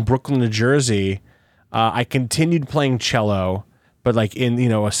moved from Brooklyn to Jersey, I continued playing cello, but like in,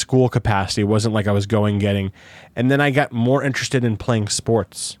 a school capacity. It wasn't like I was getting. And then I got more interested in playing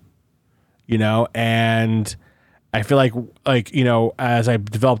sports, and I feel like, as I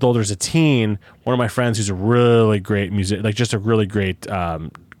developed older as a teen, one of my friends who's a really great like just a really great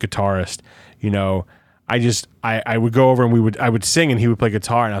guitarist, I would go over and I would sing and he would play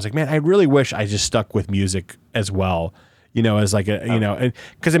guitar, and I was like, man, I really wish I just stuck with music as well, as like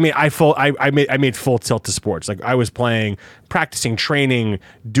because I made full tilt to sports. Like I was practicing, training,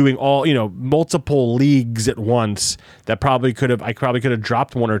 doing all, multiple leagues at once that I probably could have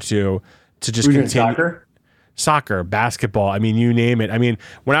dropped one or two to just continue. Soccer, basketball, I mean, you name it. I mean,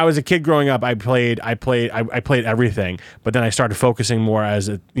 when I was a kid growing up, I played everything, but then I started focusing more as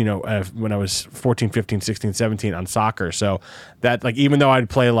when I was 14, 15, 16, 17 on soccer. So that, like, even though I'd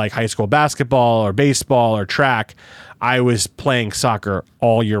play like high school basketball or baseball or track, I was playing soccer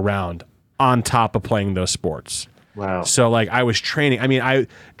all year round on top of playing those sports. Wow. So like I was training. I mean,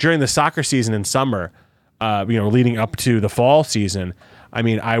 during the soccer season in summer, leading up to the fall season, I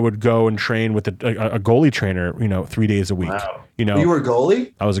mean, I would go and train with a goalie trainer, 3 days a week. Wow. You were a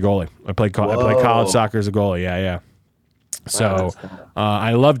goalie? I was a goalie. I played college soccer as a goalie. Yeah. So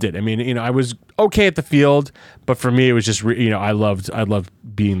I loved it. I mean, I was okay at the field, but for me, it was just, I loved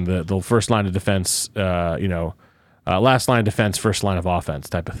being the first line of defense, last line of defense, first line of offense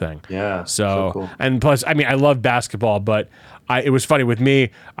type of thing. Yeah. So cool. And plus, I mean, I love basketball, but it was funny with me.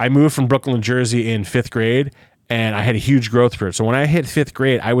 I moved from Brooklyn, Jersey in 5th grade, and I had a huge growth spurt. So when I hit 5th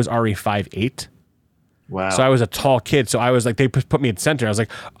grade, I was already 5'8". Wow. So I was a tall kid. So I was like, they put me at center. I was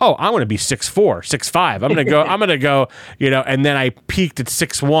like, oh, I want to be 6'4", 6'5". I'm going to go, and then I peaked at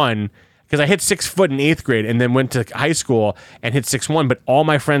 6'1", because I hit 6 foot in 8th grade and then went to high school and hit 6'1", but all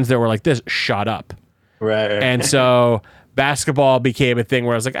my friends that were like this shot up. Right. And so basketball became a thing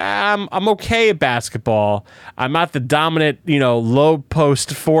where I was like, I'm okay at basketball. I'm not the dominant, low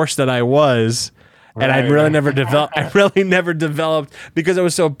post force that I was. And I really never developed because I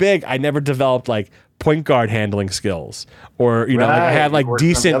was so big. I never developed like point guard handling skills, or like I had like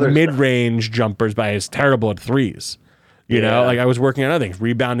decent mid-range jumpers, but I was terrible at threes. Like I was working on other things,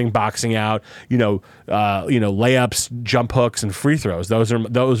 rebounding, boxing out, layups, jump hooks, and free throws. Those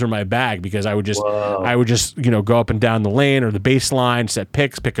are my bag, because I would just go up and down the lane or the baseline, set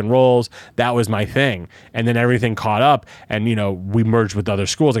picks, pick and rolls. That was my thing. And then everything caught up, and we merged with other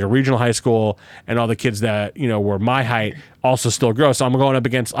schools, like a regional high school, and all the kids that were my height also still grow. So I'm going up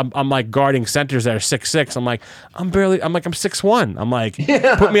against, I'm like guarding centers that are 6'6". I'm like, I'm 6'1". I'm like,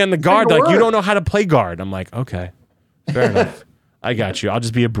 put me on the guard. They're like, you don't know how to play guard. I'm like, okay. Fair enough. I got you. I'll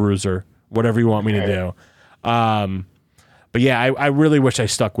just be a bruiser, whatever you want me to do. But yeah, I really wish I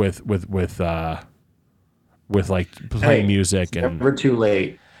stuck with like playing music. And never too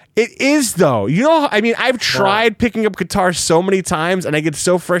late. It is, though. I mean, I've tried picking up guitar so many times, and I get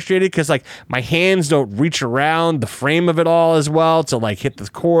so frustrated because like my hands don't reach around the frame of it all as well to like hit the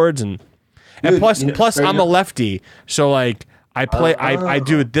chords, and plus I'm a lefty, so like I play I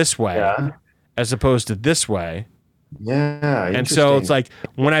do it this way as opposed to this way. Yeah, and so it's like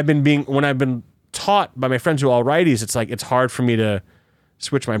when I've been taught by my friends who are all righties, it's like it's hard for me to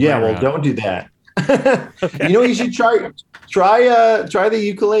switch my brain around. Don't do that. Okay. You should try the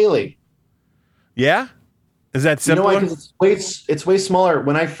ukulele. Yeah, is that simpler? It's way smaller.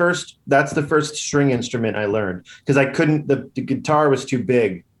 That's the first string instrument I learned, because I couldn't. The guitar was too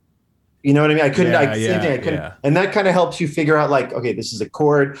big. You know what I mean? I couldn't. I couldn't. And that kind of helps you figure out like, okay, this is a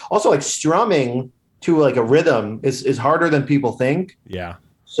chord. Also, like strumming to like a rhythm is harder than people think. Yeah.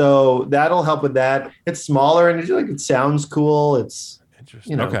 So that'll help with that. It's smaller and it sounds cool. It's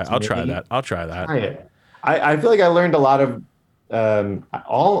interesting. Okay, I'll try that. I feel like I learned a lot of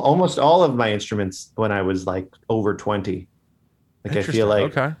almost all of my instruments when I was like over 20. Like I feel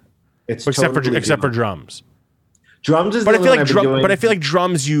like it's except for drums. Drums is but I feel like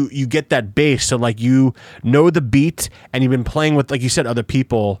drums you get that bass, so like you know the beat, and you've been playing with, like you said, other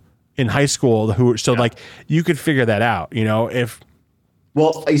people in high school like you could figure that out,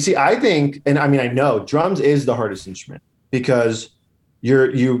 Well, you see, I think, and I mean, I know drums is the hardest instrument, because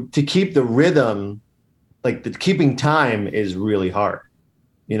to keep the rhythm, like keeping time is really hard.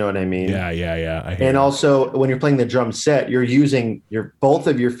 You know what I mean? Yeah. And also when you're playing the drum set, you're using both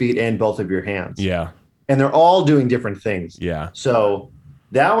of your feet and both of your hands. Yeah. And they're all doing different things. Yeah. So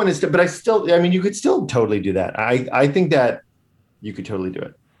that one is, but you could still totally do that. I think that you could totally do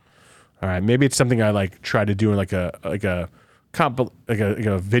it. All right, maybe it's something I like try to do in like a like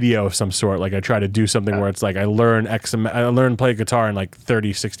a video of some sort. Like I try to do something where it's like I learn to play guitar in like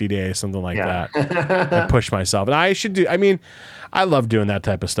 30, 60 days, something like that. I push myself, and I should do. I mean, I love doing that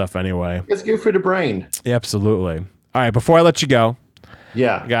type of stuff anyway. It's good for the brain. Yeah, absolutely. All right, before I let you go,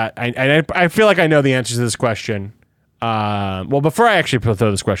 I feel like I know the answers to this question. Well, before I actually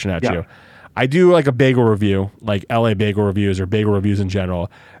throw this question at you, I do like a bagel review, like LA bagel reviews or bagel reviews in general.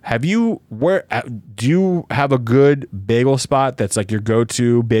 Do you have a good bagel spot that's like your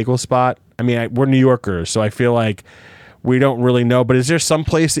go-to bagel spot? I mean, we're New Yorkers, so I feel like we don't really know, but is there some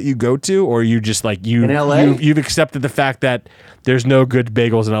place that you go to, or you just like in LA? You've accepted the fact that there's no good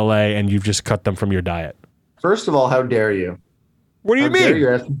bagels in LA and you've just cut them from your diet? First of all, how dare you? What do you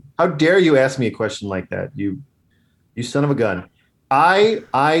mean? How dare you ask me a question like that? You son of a gun.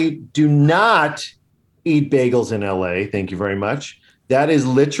 I do not eat bagels in LA. Thank you very much. That is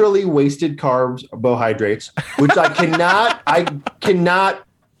literally wasted carbohydrates, which I cannot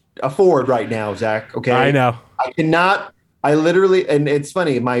afford right now, Zach. Okay. I know. I cannot. I literally, and it's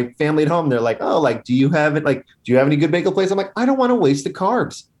funny, my family at home, they're like, oh, like, do you have any good bagel place? I'm like, I don't want to waste the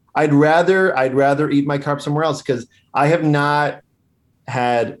carbs. I'd rather eat my carbs somewhere else, because I have not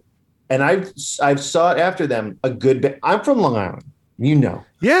had, and I've sought after them a good. I'm from Long Island,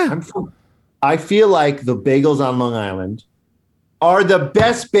 Yeah. I feel like the bagels on Long Island are the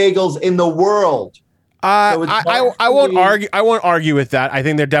best bagels in the world. I won't argue. I won't argue with that. I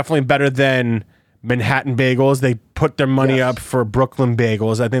think they're definitely better than Manhattan bagels. They put their money up for Brooklyn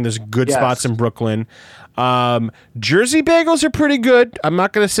bagels. I think there's good spots in Brooklyn. Jersey bagels are pretty good. I'm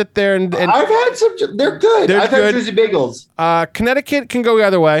not going to sit there and I've had some. They're good. I've had Jersey bagels. Connecticut can go the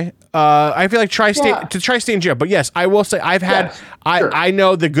other way. I feel like tri-state in jail. But yes, I will say I've had. I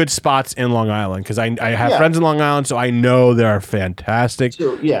know the good spots in Long Island because I have friends in Long Island, so I know there are fantastic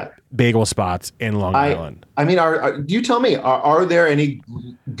bagel spots in Long Island. I mean, you tell me, are there any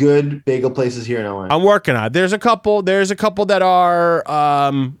good bagel places here in LA? I'm working on it. There's a couple that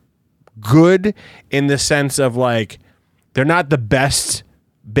are good in the sense of like they're not the best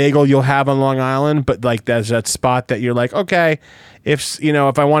bagel you'll have on Long Island, but like there's that spot that you're like, okay, if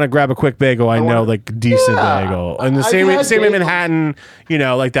I want to grab a quick bagel, I know like decent bagel. And the same in Manhattan,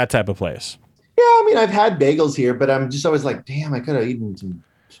 like that type of place. Yeah, I mean, I've had bagels here, but I'm just always like, damn, I could have eaten some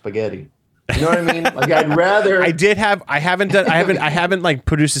spaghetti. You know what I mean? Like I'd rather. I haven't like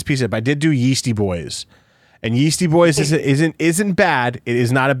produced this piece of it, but I did do Yeasty Boys. And Yeasty Boys isn't bad. It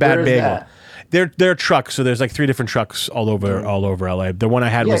is not a bad bagel. They're trucks, so there's like 3 different trucks all over LA. The one I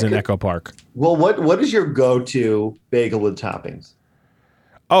had was in Echo Park. Well, what is your go-to bagel with toppings?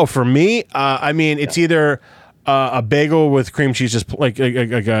 Oh, for me, I mean, it's either a bagel with cream cheese, just like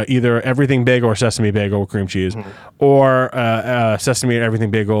either everything bagel or sesame bagel with cream cheese, or sesame and everything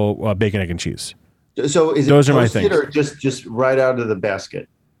bagel, bacon, egg, and cheese. So those are my things, or just right out of the basket?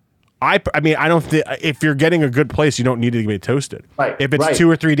 I mean, I don't think if you're getting a good place, you don't need to be toasted. Right. If it's 2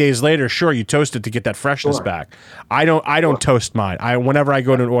 or 3 days later, sure, you toast it to get that freshness back. I don't toast mine. Whenever I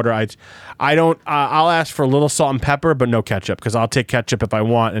go to an order, I'll ask for a little salt and pepper, but no ketchup, because I'll take ketchup if I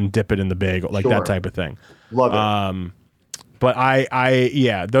want and dip it in the bagel, like that type of thing. Love it.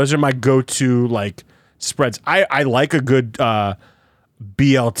 But those are my go-to like spreads. I like a good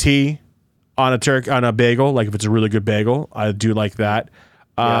BLT on a bagel. Like if it's a really good bagel, I do like that.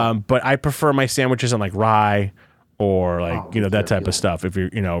 But I prefer my sandwiches on like rye or like, that type of stuff. If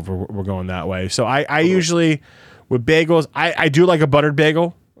if we're going that way. So I usually with bagels, I do like a buttered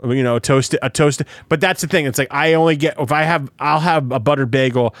bagel, a toasted, but that's the thing. It's like, I'll have a buttered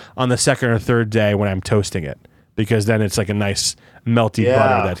bagel on the second or third day when I'm toasting it, because then it's like a nice melty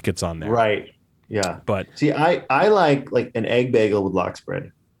butter that gets on there. Right. Yeah. But see, I like an egg bagel with lox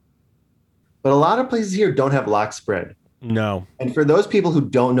bread, but a lot of places here don't have lox bread. No. And for those people who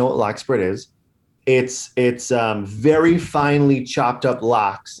don't know what lox bread is, it's very finely chopped up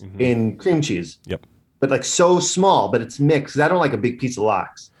lox in cream cheese. Yep. But like so small, but it's mixed. I don't like a big piece of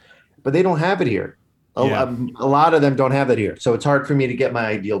lox, but they don't have it here. A lot of them don't have it here, so it's hard for me to get my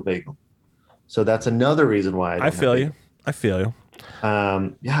ideal bagel. So that's another reason why I feel you. I feel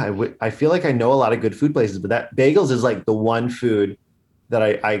like I know a lot of good food places, but that bagels is like the one food that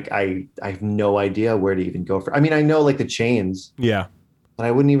I have no idea where to even go for. I mean, I know like the chains. Yeah. But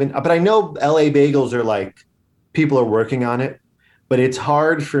I wouldn't even, but I know LA bagels are like, people are working on it, but it's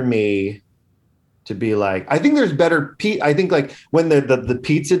hard for me to be like, I think there's better, I think like when the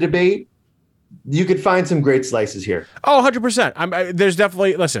pizza debate, you could find some great slices here. Oh, 100%. There's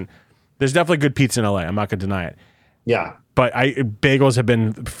definitely good pizza in LA. I'm not going to deny it. Yeah. But bagels have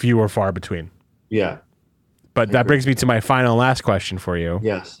been few or far between. Yeah. But that brings me to my final and last question for you.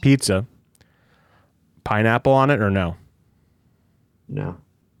 Yes. Pizza. Pineapple on it or no? No.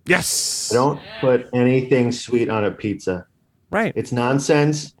 Yes. Don't put anything sweet on a pizza. Right. It's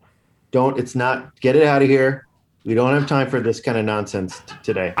nonsense. It's not, get it out of here. We don't have time for this kind of nonsense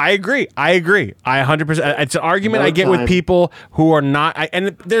today. I agree. I 100%. It's an argument No I get with time. people who are not.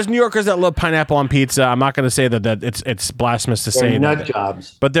 And there's New Yorkers that love pineapple on pizza. I'm not going to say that it's blasphemous to say They're nut that,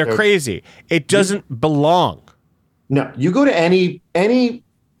 jobs. but they're crazy. It doesn't belong. No, you go to any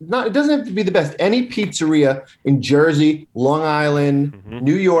not, it doesn't have to be the best. Any pizzeria in Jersey, Long Island,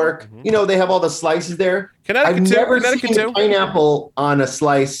 New York, they have all the slices there. Connecticut I've too. never Connecticut seen too. pineapple on a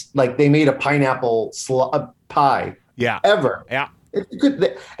slice like they made a pineapple pie. Yeah. Ever. Yeah. It's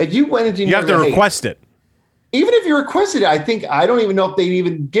good. If you went into You have to request it. even if you requested it, I don't even know if they'd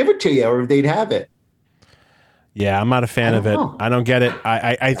even give it to you or if they'd have it. Yeah, I'm not a fan of it. know. I don't get it.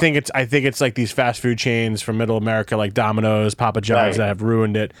 I think it's like these fast food chains from Middle America, like Domino's, Papa John's, Right. that have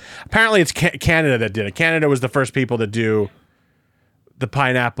ruined it. Apparently, it's Canada that did it. Canada was the first people to do the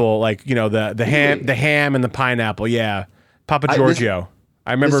pineapple, like the ham and the pineapple. Yeah, Papa Giorgio.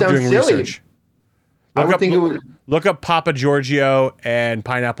 I remember sounds doing silly. research. I would think it would. Look up Papa Giorgio and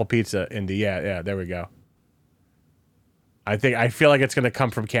pineapple pizza, Indy. Yeah, there we go. I feel like it's going to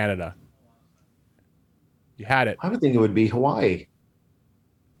come from Canada. You had it. I would think it would be Hawaii.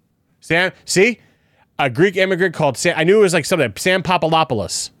 Sam, see? A Greek immigrant called Sam. I knew it was like something. Sam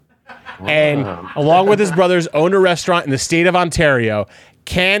Papalopoulos. And along with his brothers, owned a restaurant in the state of Ontario.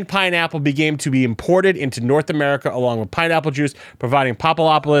 Canned pineapple began to be imported into North America along with pineapple juice, providing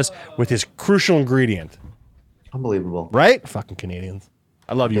Papalopoulos with his crucial ingredient. Unbelievable. Right? Fucking Canadians.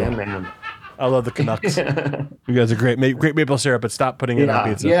 I love you. Yeah, man. I love the Canucks. You guys are great. Great maple syrup, but stop putting it on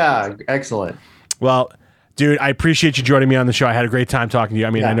pizza. Yeah, excellent. Well, dude, I appreciate you joining me on the show. I had a great time talking to you.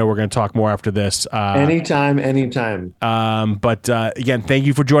 I mean, I know we're going to talk more after this. Anytime. But again, thank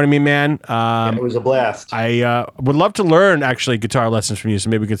you for joining me, man. It was a blast. I would love to learn actually guitar lessons from you, so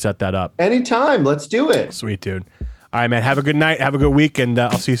maybe we could set that up. Anytime. Let's do it. Sweet, dude. All right, man. Have a good night. Have a good week, and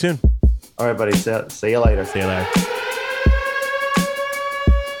I'll see you soon. All right, buddy. See you later. See you later.